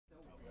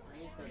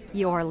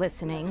You're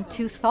listening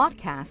to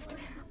ThoughtCast.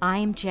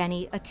 I'm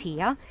Jenny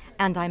Attia,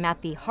 and I'm at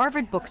the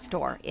Harvard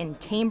Bookstore in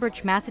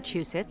Cambridge,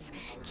 Massachusetts,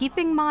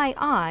 keeping my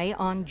eye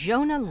on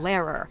Jonah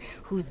Lehrer,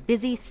 who's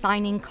busy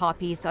signing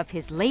copies of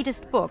his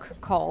latest book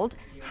called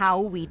How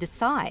We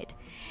Decide.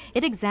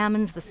 It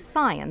examines the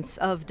science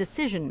of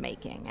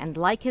decision-making, and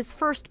like his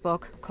first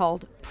book,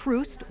 called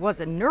Proust Was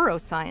a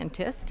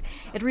Neuroscientist,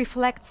 it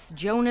reflects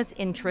Jonah's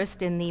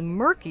interest in the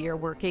murkier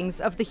workings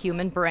of the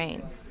human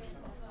brain.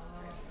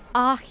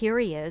 Ah, here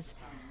he is.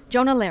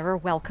 Jonah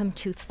Lehrer, welcome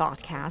to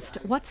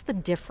ThoughtCast. What's the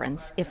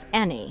difference, if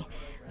any,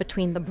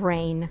 between the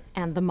brain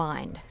and the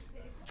mind?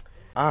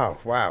 Oh,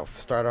 wow.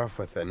 Start off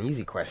with an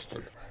easy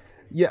question.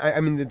 Yeah, I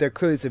mean, there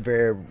clearly is a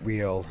very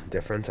real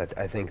difference. I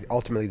think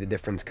ultimately the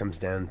difference comes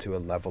down to a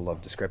level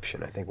of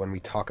description. I think when we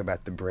talk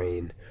about the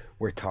brain,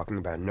 we're talking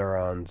about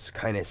neurons,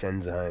 kinase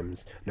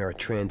enzymes,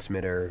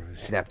 neurotransmitter,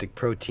 synaptic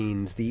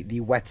proteins,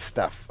 the wet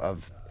stuff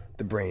of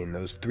the brain,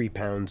 those 3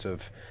 pounds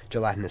of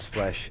gelatinous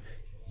flesh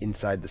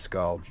inside the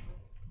skull.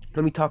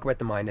 When we talk about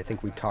the mind, I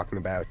think we're talking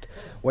about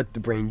what the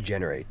brain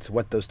generates,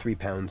 what those 3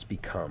 pounds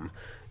become.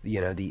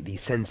 You know, the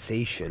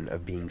sensation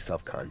of being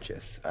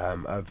self-conscious,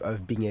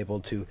 of being able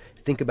to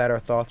think about our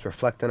thoughts,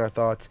 reflect on our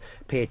thoughts,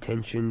 pay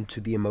attention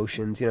to the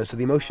emotions. You know, so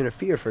the emotion of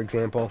fear, for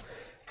example,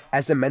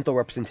 as a mental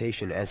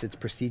representation, as it's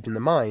perceived in the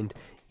mind,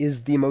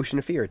 is the emotion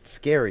of fear. It's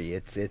scary.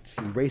 It's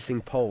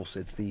racing pulse.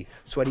 It's the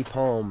sweaty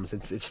palms.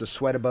 It's the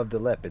sweat above the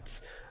lip.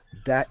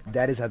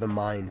 That is how the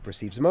mind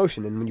perceives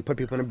emotion. And when you put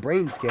people in a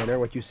brain scanner,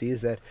 what you see is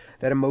that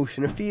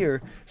emotion of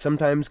fear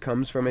sometimes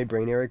comes from a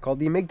brain area called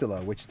the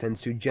amygdala, which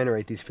tends to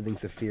generate these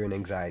feelings of fear and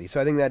anxiety. So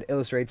I think that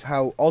illustrates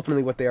how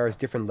ultimately what they are is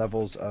different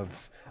levels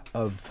of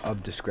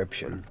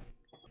description.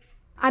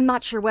 I'm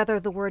not sure whether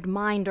the word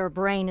mind or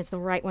brain is the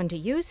right one to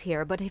use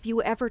here, but have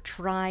you ever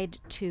tried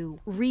to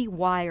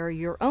rewire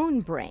your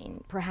own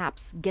brain?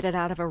 Perhaps get it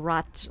out of a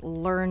rut,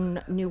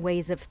 learn new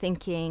ways of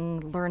thinking,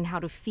 learn how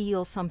to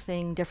feel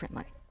something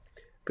differently?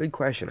 Good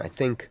question. I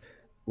think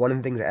one of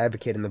the things I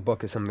advocate in the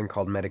book is something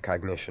called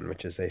metacognition,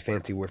 which is a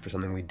fancy word for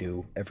something we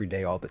do every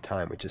day all the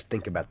time, which is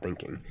think about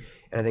thinking.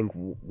 And I think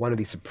one of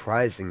the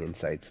surprising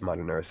insights of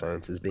modern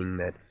neuroscience is being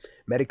that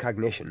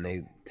metacognition,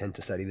 they tend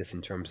to study this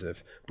in terms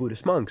of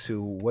Buddhist monks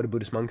what do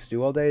Buddhist monks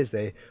do all day is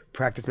they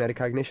practice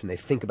metacognition. They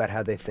think about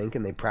how they think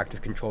and they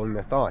practice controlling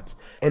their thoughts.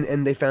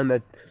 And they found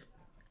that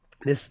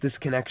this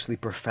can actually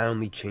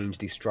profoundly change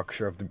the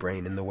structure of the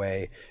brain in the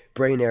way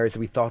brain areas that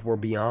we thought were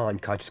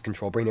beyond conscious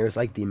control, brain areas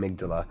like the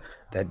amygdala,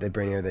 that the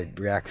brain area that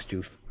reacts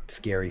to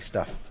scary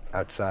stuff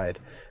outside,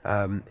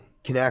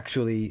 can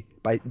actually,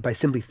 by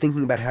simply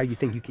thinking about how you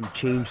think, you can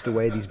change the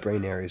way these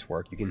brain areas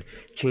work. You can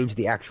change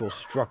the actual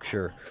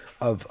structure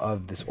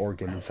of this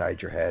organ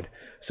inside your head.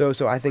 So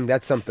I think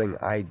that's something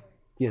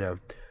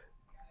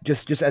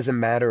just as a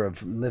matter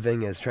of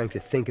living, as trying to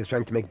think, as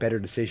trying to make better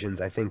decisions,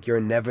 I think you're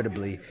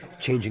inevitably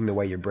changing the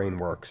way your brain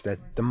works, that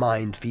the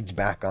mind feeds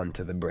back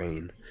onto the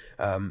brain.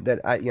 I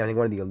think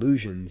one of the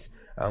illusions,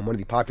 one of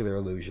the popular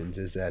illusions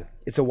is that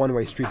it's a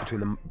one-way street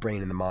between the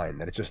brain and the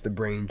mind, that it's just the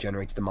brain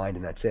generates the mind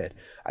and that's it.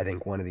 I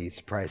think one of the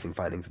surprising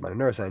findings of modern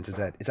neuroscience is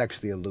that it's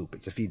actually a loop.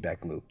 It's a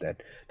feedback loop,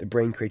 that the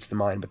brain creates the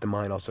mind, but the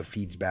mind also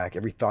feeds back.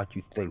 Every thought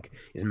you think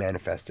is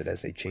manifested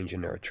as a change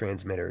in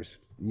neurotransmitters,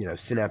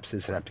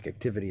 synapses, synaptic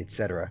activity,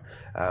 etc.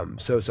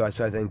 So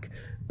I think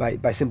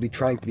by simply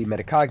trying to be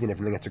metacognitive, I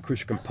think that's a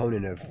crucial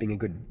component of being a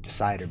good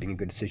decider, being a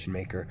good decision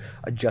maker,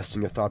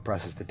 adjusting your thought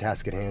process to the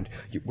task at hand.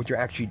 What you're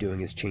actually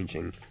doing is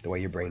changing the way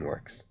your brain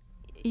works.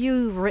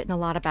 You've written a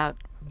lot about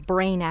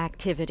brain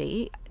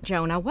activity.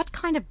 Jonah, what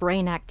kind of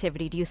brain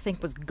activity do you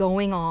think was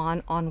going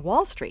on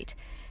Wall Street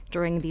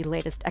during the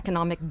latest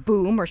economic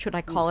boom, or should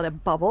I call it a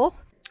bubble?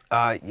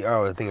 I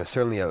think it was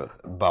certainly a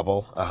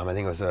bubble. I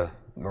think it was a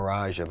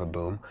mirage of a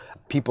boom.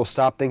 People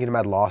stop thinking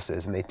about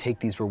losses and they take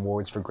these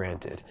rewards for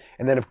granted.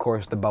 And then, of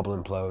course, the bubble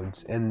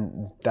implodes.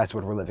 And that's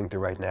what we're living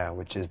through right now,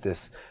 which is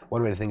this,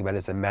 one way to think about it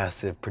is a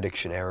massive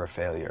prediction error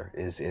failure.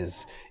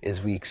 Is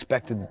we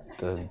expected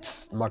the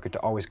market to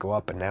always go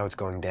up and now it's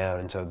going down,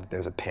 and so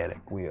there's a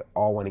panic. We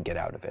all want to get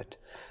out of it.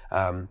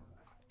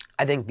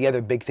 I think the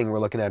other big thing we're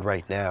looking at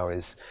right now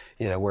is,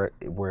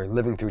 we're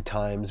living through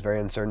times, very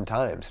uncertain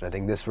times. And I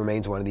think this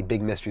remains one of the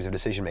big mysteries of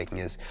decision making,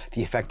 is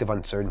the effect of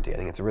uncertainty. I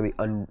think it's a really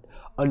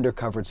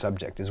undercovered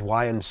subject, is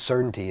why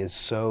uncertainty is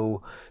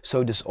so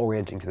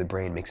disorienting to the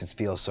brain, makes it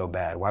feel so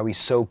bad, why we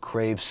so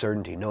crave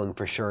certainty, knowing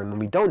for sure. And when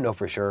we don't know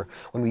for sure,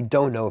 when we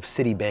don't know if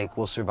Citibank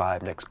will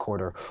survive next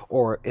quarter,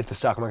 or if the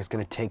stock market's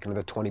going to tank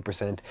another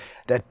 20%,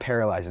 that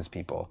paralyzes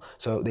people.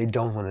 So they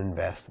don't want to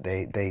invest.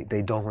 They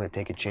don't want to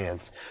take a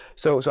chance.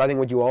 So I think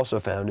what you also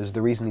found is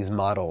the reason these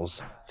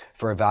models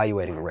for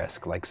evaluating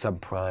risk, like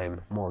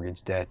subprime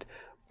mortgage debt,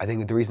 I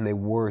think the reason they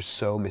were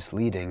so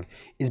misleading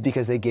is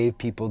because they gave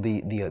people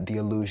the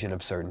illusion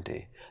of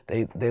certainty.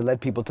 They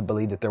led people to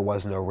believe that there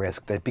was no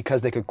risk, that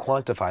because they could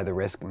quantify the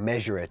risk,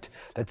 measure it,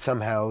 that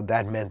somehow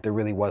that meant there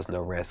really was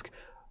no risk.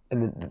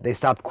 And then they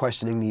stopped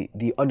questioning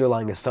the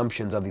underlying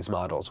assumptions of these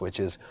models, which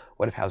is,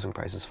 what if housing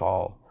prices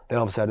fall? Then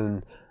all of a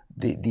sudden,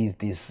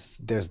 there's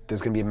going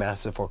to be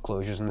massive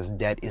foreclosures, and this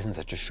debt isn't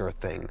such a sure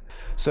thing.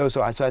 So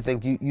I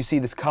think you see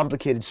this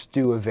complicated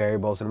stew of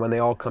variables, and when they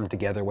all come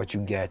together, what you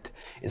get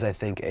is, I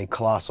think, a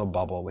colossal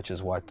bubble, which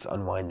is what's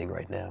unwinding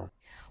right now.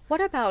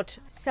 What about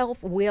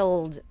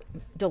self-willed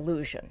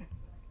delusion,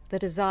 the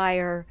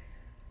desire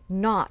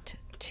not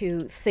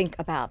to think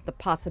about the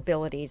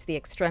possibilities, the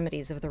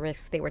extremities of the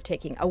risks they were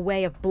taking, a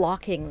way of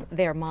blocking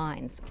their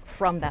minds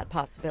from that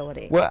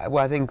possibility? Well,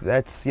 I think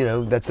that's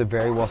a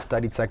very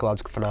well-studied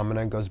psychological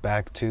phenomenon. It goes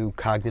back to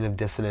cognitive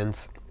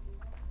dissonance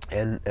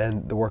and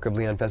the work of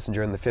Leon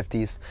Festinger in the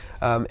 50s.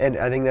 And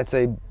I think that's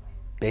a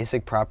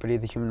basic property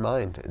of the human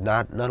mind,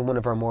 not one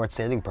of our more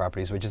outstanding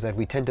properties, which is that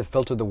we tend to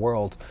filter the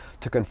world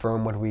to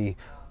confirm what we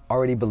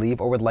already believe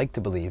or would like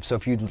to believe. So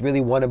if you really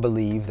want to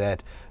believe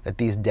that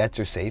these debts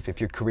are safe, if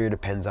your career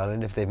depends on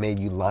it, if they've made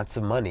you lots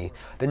of money,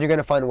 then you're going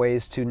to find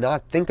ways to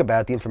not think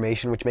about the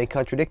information which may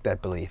contradict that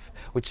belief,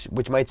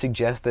 which might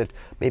suggest that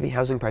maybe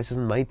housing prices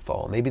might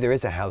fall, maybe there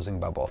is a housing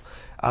bubble.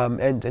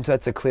 And so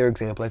that's a clear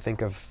example, I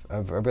think, of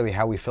really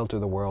how we filter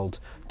the world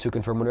to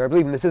confirm what we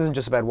believe. And this isn't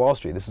just about Wall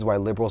Street. This is why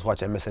liberals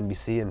watch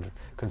MSNBC and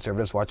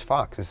conservatives watch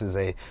Fox. This is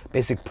a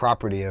basic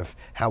property of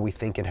how we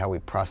think and how we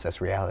process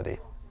reality.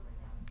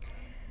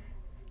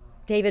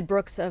 David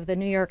Brooks of the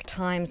New York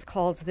Times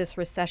calls this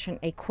recession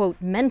a, quote,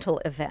 mental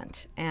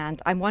event.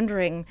 And I'm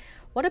wondering,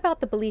 what about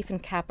the belief in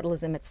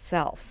capitalism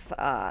itself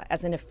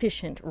as an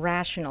efficient,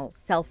 rational,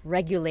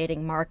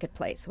 self-regulating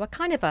marketplace? What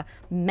kind of a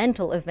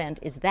mental event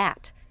is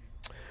that?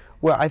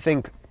 Well, I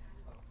think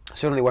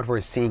certainly what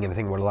we're seeing, and I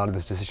think what a lot of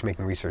this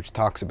decision-making research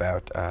talks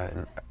about,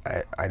 and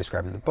I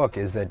describe in the book,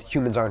 is that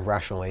humans aren't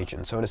rational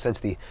agents. So in a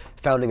sense, the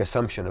founding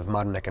assumption of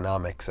modern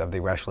economics, of the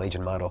rational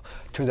agent model,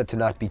 turns out to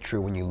not be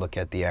true when you look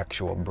at the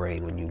actual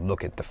brain, when you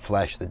look at the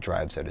flesh that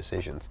drives our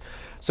decisions.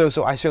 So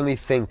I certainly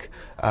think,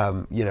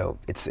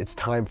 it's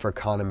time for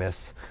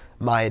economists.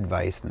 My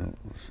advice, and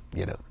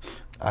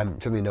I'm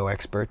certainly no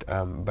expert,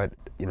 but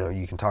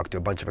you can talk to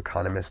a bunch of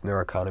economists,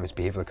 neuroeconomists,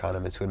 behavioral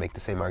economists who would make the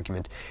same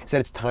argument, is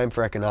that it's time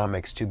for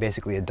economics to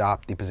basically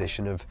adopt the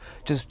position of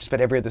just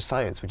about every other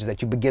science, which is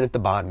that you begin at the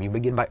bottom. You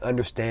begin by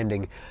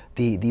understanding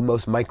the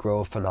most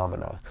micro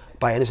phenomena,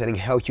 by understanding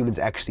how humans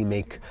actually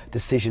make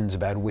decisions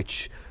about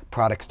which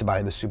products to buy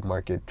in the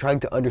supermarket,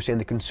 trying to understand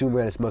the consumer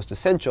at its most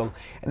essential,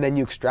 and then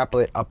you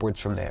extrapolate upwards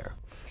from there.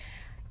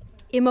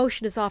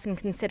 Emotion is often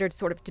considered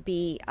sort of to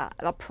be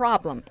a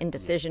problem in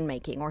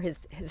decision-making, or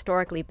has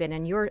historically been,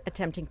 and you're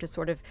attempting to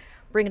sort of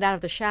bring it out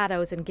of the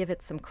shadows and give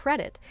it some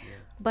credit. Yeah.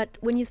 But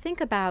when you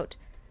think about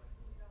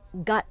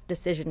gut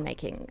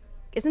decision-making,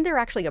 isn't there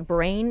actually a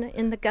brain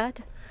in the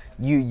gut?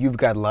 You've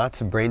got lots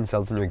of brain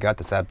cells in your gut.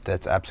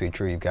 That's absolutely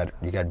true. You've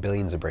got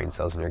billions of brain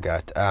cells in your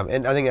gut,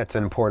 and I think that's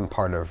an important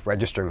part of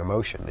registering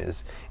emotion.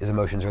 Is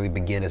emotions really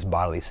begin as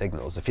bodily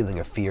signals. The feeling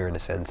of fear, in a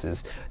sense,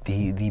 is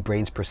the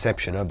brain's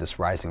perception of this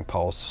rising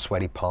pulse,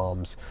 sweaty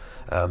palms.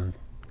 And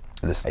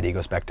this idea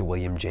goes back to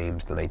William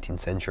James in the 19th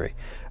century.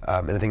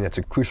 And I think that's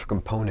a crucial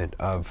component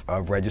of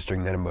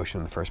registering that emotion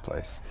in the first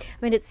place. I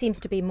mean, it seems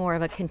to be more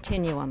of a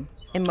continuum: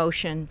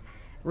 emotion,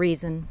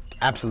 reason.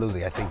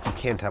 Absolutely. I think you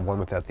can't have one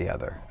without the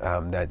other.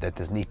 That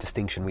this neat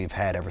distinction we've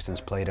had ever since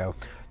Plato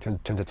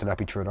turns out to not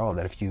be true at all. And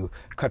that if you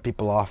cut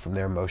people off from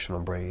their emotional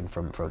brain,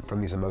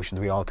 from these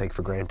emotions we all take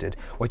for granted,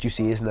 what you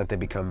see isn't that they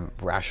become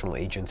rational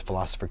agents,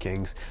 philosopher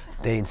kings.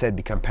 They instead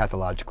become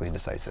pathologically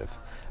indecisive.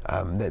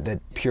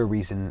 That pure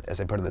reason, as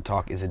I put in the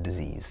talk, is a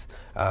disease.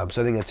 So I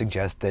think that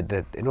suggests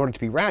that in order to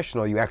be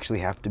rational, you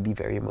actually have to be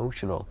very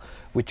emotional,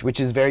 which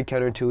is very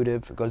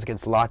counterintuitive. It goes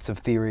against lots of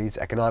theories,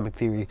 economic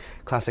theory,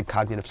 classic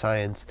cognitive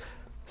science,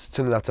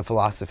 certainly lots of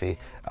philosophy.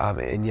 And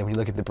when you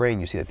look at the brain,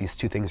 you see that these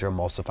two things are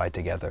emulsified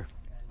together.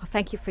 Well,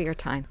 thank you for your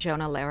time,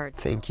 Jonah Lehrer.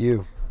 Thank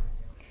you.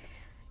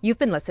 You've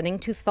been listening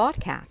to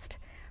ThoughtCast.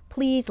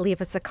 Please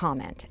leave us a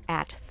comment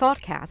at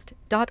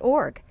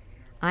thoughtcast.org.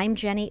 I'm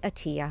Jenny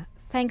Attia.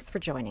 Thanks for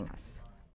joining us.